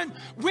run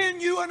when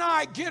you and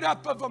I get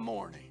up of a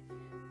morning.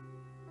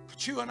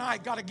 But you and I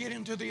got to get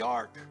into the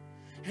ark.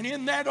 And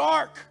in that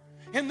ark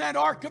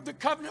of the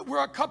covenant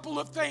were a couple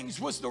of things.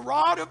 Was the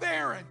rod of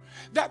Aaron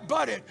that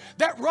budded.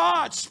 That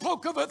rod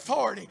spoke of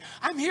authority.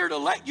 I'm here to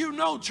let you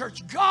know,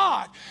 church,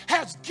 God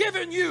has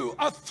given you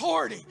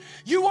authority.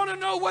 You want to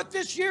know what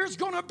this year is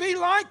going to be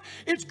like?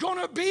 It's going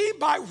to be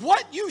by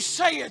what you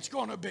say it's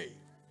going to be.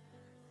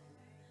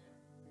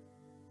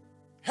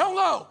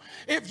 Hello.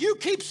 If you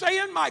keep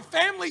saying my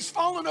family's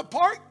falling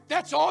apart,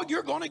 that's all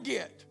you're going to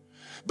get.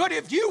 But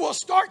if you will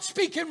start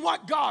speaking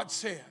what God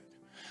said,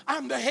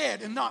 I'm the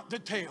head and not the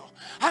tail.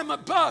 I'm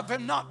above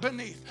and not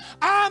beneath.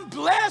 I'm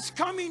blessed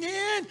coming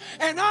in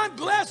and I'm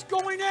blessed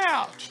going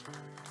out.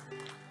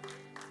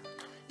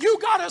 You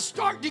got to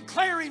start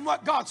declaring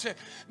what God said.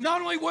 Not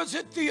only was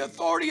it the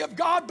authority of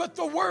God, but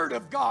the word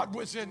of God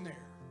was in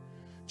there.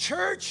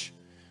 Church,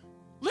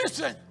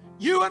 listen,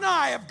 you and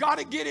I have got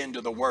to get into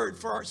the word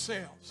for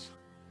ourselves.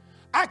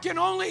 I can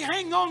only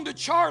hang on to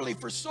Charlie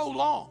for so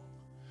long.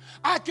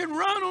 I can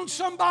run on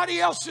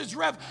somebody else's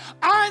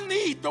I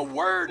need the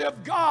word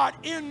of God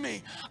in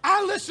me.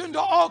 I listen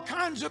to all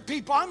kinds of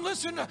people. I've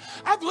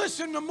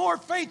listened to more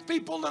faith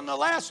people in the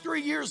last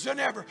 3 years than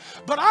ever.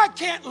 But I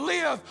can't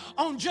live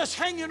on just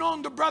hanging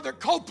on to Brother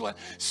Copeland.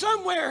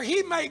 Somewhere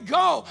he may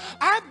go,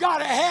 I've got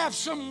to have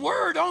some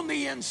word on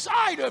the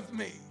inside of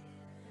me.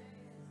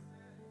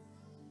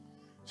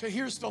 So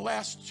here's the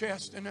last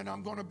chest, and then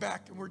I'm going to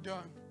back and we're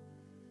done.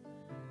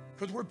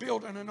 Because we're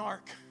building an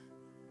ark.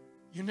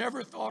 You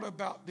never thought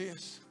about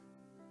this.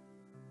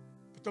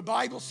 But the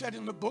Bible said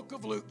in the book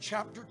of Luke,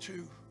 chapter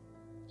 2,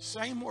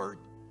 same word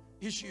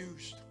is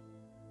used.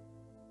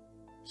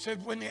 It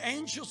said, when the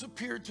angels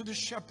appeared to the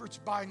shepherds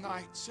by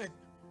night, said,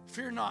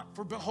 fear not,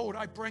 for behold,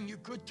 I bring you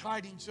good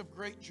tidings of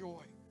great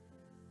joy.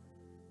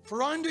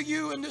 For unto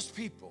you and this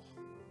people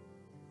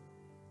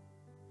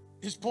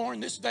is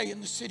born this day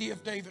in the city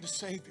of David a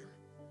Savior,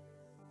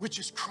 which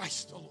is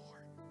Christ the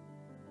Lord.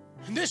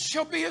 And this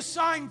shall be a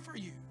sign for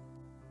you,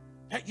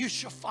 that you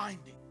shall find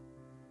him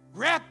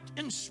wrapped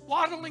in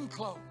swaddling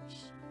clothes,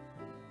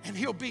 and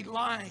he'll be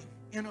lying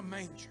in a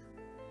manger.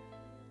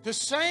 The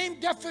same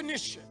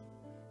definition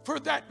for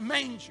that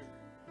manger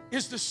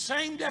is the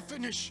same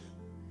definition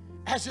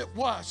as it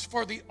was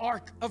for the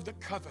Ark of the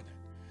Covenant.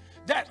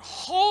 That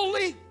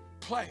holy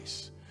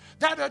place,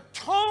 that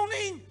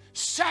atoning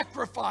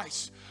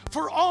sacrifice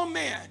for all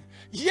men.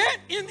 Yet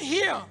in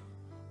him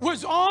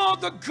was all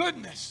the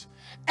goodness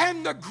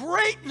and the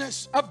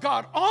greatness of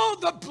God, all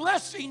the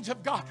blessings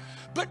of God.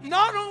 But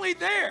not only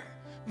there,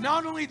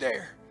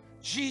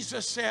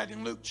 Jesus said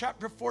in Luke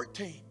chapter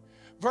 14,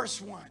 verse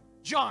 1,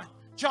 John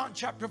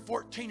chapter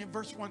 14 and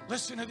verse 1,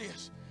 listen to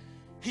this.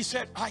 He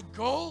said, I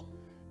go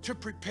to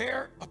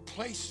prepare a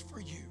place for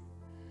you,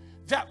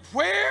 that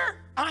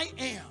where I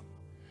am,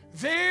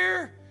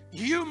 there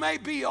you may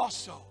be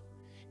also.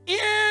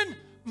 In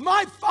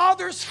my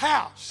Father's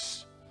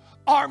house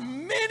are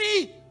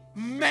many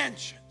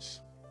mansions.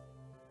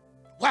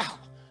 Wow,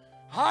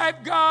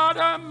 I've got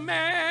a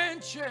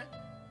mansion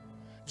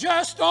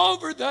just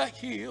over the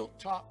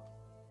hilltop.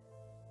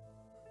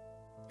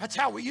 That's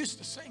how we used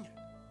to sing it.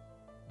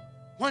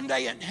 One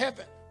day in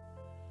heaven,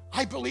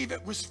 I believe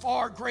it was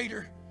far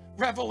greater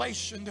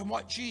revelation than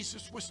what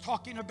Jesus was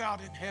talking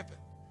about in heaven.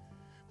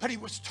 But he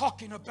was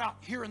talking about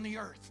here in the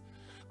earth.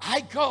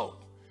 I go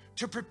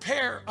to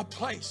prepare a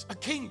place, a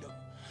kingdom,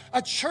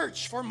 a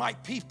church for my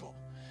people.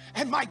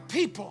 And my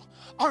people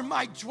are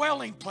my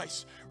dwelling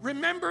place.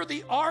 Remember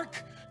the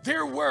ark?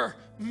 There were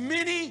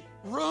many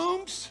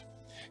rooms.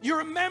 You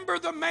remember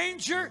the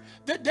manger?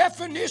 The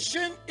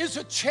definition is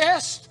a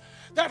chest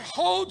that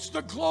holds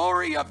the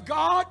glory of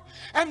God.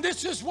 And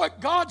this is what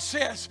God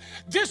says.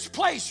 This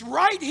place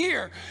right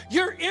here,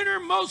 your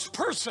innermost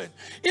person,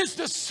 is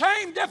the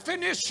same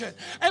definition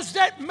as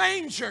that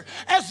manger,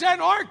 as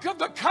that Ark of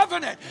the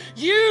Covenant.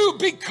 You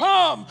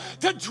become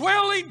the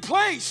dwelling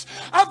place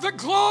of the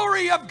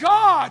glory of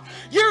God.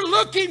 You're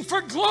looking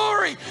for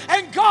glory,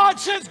 and God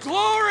says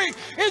glory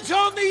is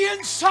on the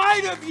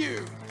inside of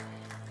you.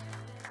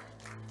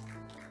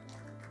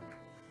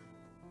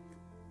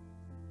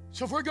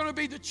 So if we're going to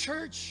be the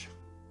church,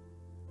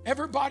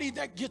 everybody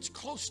that gets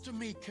close to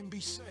me can be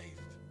saved.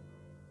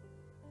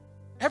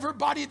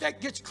 Everybody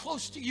that gets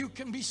close to you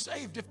can be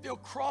saved if they'll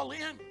crawl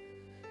in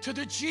to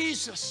the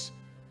Jesus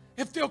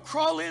if they'll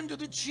crawl into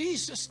the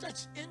Jesus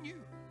that's in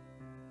you.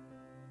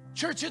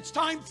 Church, it's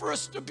time for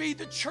us to be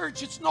the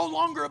church. It's no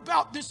longer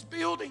about this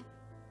building,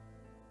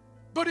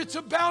 but it's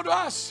about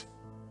us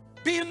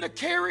being the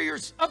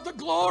carriers of the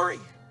glory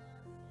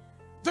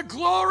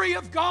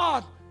of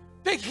God,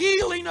 the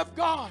healing of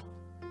God,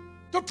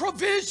 the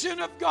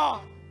provision of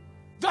God,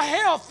 the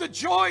health, the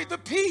joy, the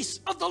peace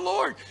of the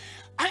Lord.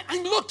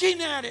 I'm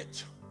looking at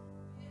it.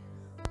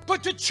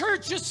 But the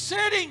church is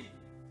sitting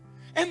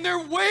and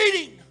they're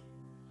waiting.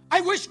 I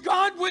wish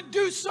God would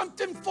do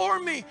something for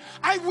me.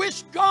 I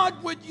wish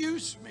God would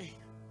use me.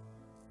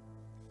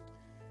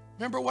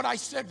 Remember what I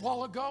said a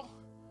while ago?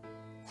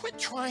 Quit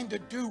trying to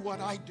do what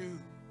I do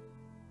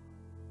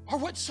or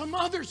what some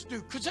others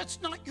do, because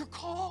that's not your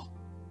call.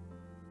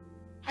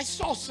 I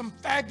saw some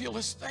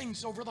fabulous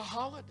things over the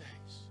holidays.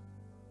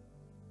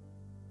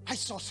 I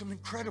saw some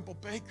incredible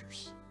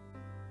bakers.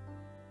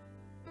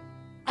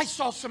 I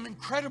saw some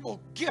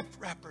incredible gift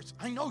wrappers.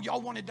 I know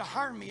y'all wanted to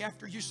hire me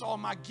after you saw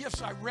my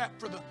gifts I wrapped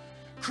for the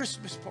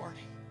Christmas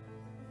party.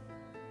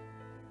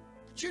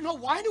 But you know,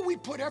 why do we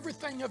put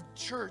everything of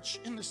church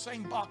in the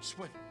same box?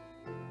 When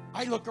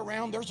I look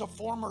around, there's a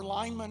former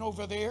lineman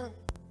over there.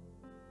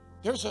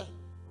 There's a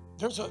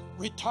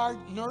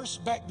retired nurse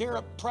back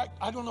there.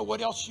 I don't know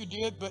what else you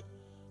did, but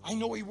I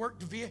know he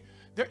worked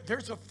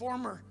there's a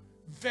former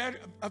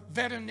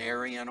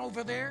veterinarian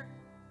over there.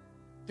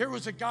 There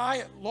was a guy,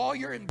 a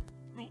lawyer in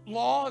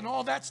law and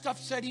all that stuff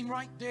sitting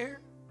right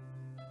there.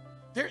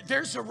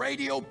 There's a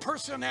radio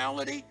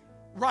personality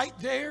right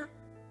there.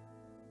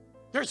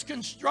 There's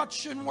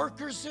construction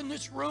workers in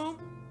this room.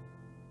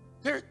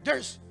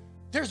 There's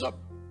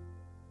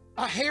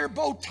a hair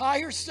bow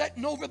tire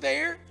sitting over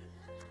there.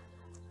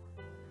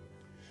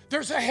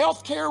 There's a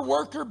healthcare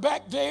worker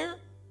back there.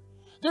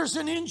 There's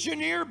an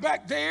engineer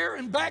back there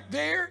and back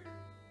there.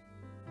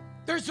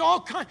 There's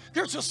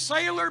a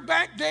sailor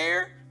back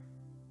there.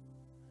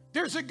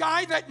 There's a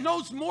guy that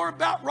knows more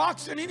about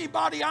rocks than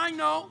anybody I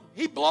know.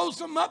 He blows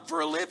them up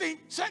for a living,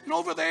 sitting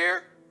over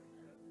there.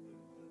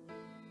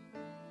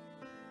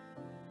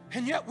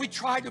 And yet we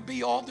try to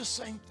be all the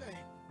same thing.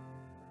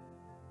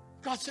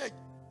 God said,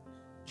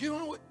 do you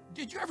know what?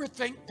 Did you ever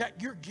think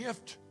that your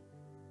gift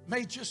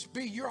may just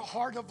be your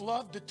heart of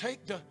love to take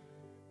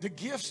the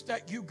gifts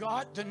that you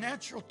got, the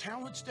natural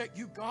talents that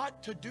you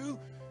got, to do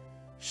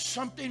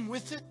something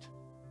with it?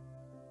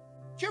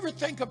 Do you ever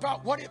think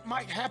about what it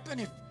might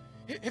happen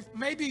if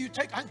maybe you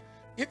take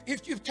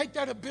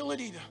that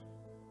ability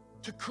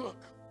to cook?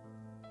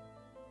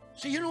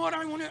 See, you know what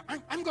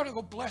I'm going to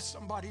go bless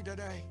somebody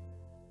today.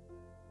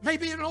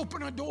 Maybe it'll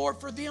open a door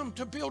for them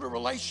to build a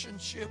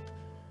relationship,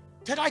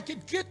 that I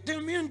could get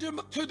them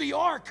into the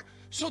ark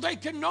so they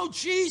can know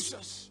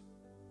Jesus.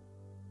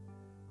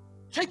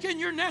 Taking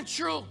your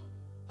natural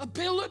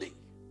ability.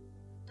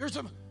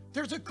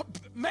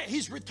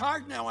 He's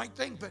retired now, I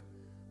think, but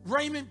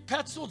Raymond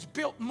Petzel's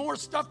built more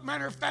stuff.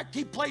 Matter of fact,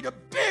 he played a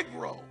big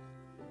role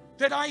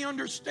that I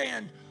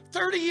understand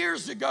 30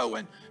 years ago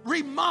in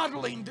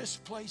remodeling this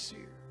place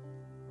here.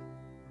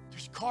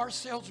 There's car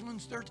salesmen,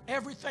 there's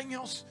everything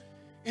else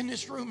in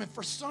this room. And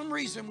for some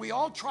reason, we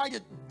all try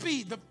to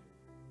be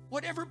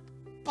what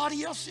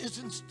everybody else is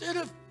instead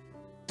of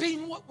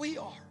being what we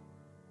are.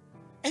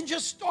 And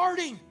just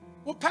starting,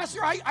 well, Pastor,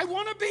 I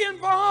want to be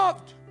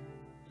involved.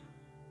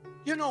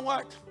 You know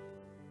what?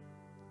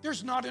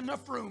 There's not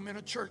enough room in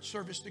a church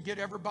service to get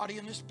everybody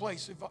in this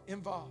place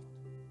involved.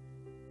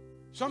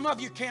 Some of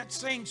you can't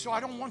sing, so I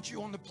don't want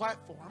you on the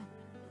platform.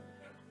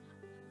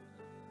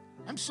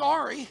 I'm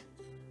sorry.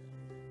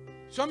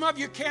 Some of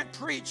you can't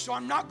preach, so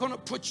I'm not going to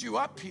put you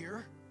up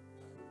here.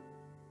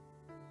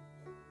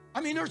 I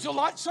mean, there's a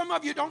lot. Some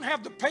of you don't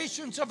have the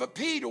patience of a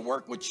pea to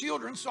work with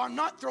children, so I'm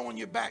not throwing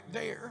you back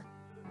there.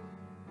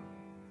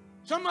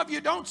 Some of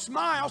you don't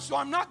smile, so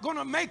I'm not going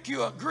to make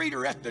you a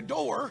greeter at the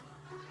door.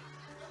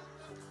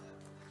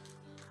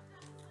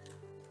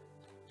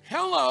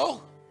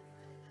 Hello.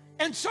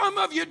 And some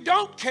of you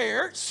don't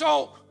care,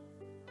 so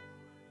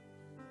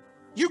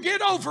you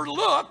get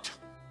overlooked.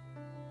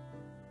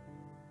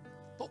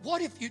 But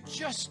what if you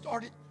just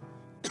started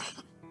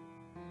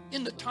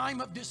in the time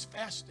of this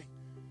fasting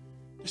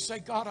to say,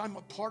 God, I'm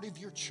a part of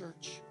your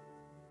church.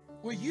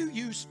 Will you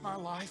use my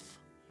life?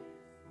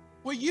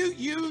 Will you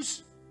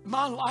use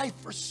my life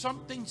for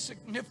something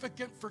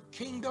significant for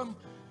kingdom,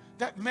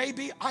 that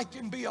maybe I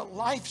can be a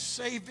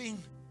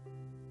life-saving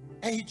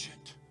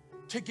agent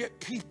to get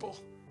people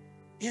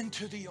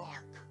into the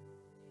ark?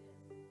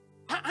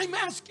 I'm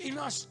asking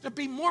us to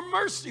be more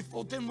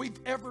merciful than we've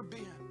ever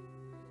been.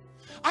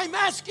 I'm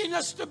asking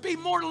us to be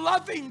more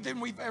loving than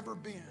we've ever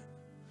been.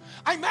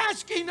 I'm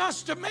asking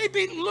us to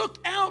maybe look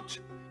out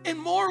in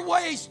more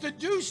ways to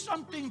do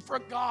something for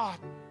God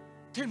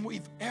than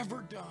we've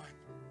ever done.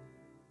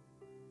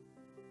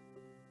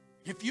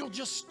 If you'll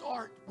just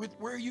start with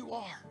where you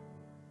are,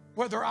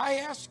 whether I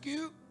ask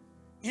you,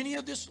 any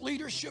of this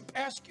leadership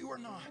ask you or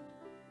not,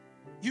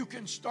 you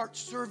can start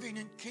serving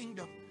in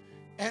kingdom.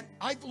 And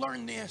I've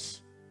learned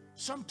this.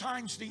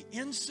 Sometimes the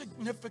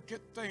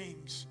insignificant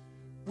things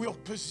will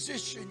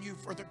position you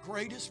for the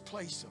greatest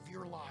place of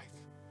your life.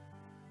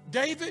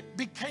 David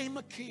became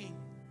a king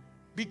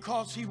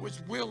because he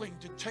was willing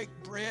to take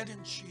bread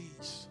and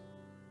cheese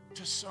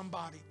to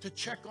somebody to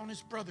check on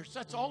his brothers.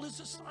 That's all his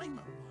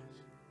assignment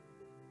was.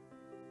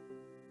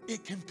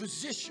 It can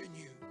position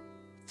you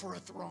for a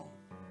throne.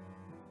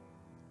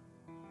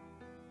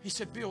 He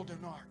said, build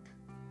an ark.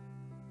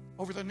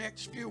 Over the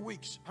next few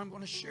weeks, I'm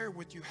going to share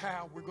with you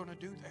how we're going to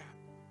do that,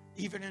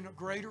 even in a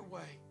greater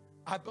way.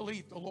 I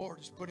believe the Lord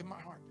has put in my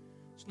heart.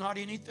 It's not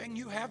anything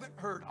you haven't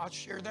heard. I'll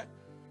share that,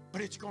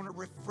 but it's going to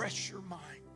refresh your mind.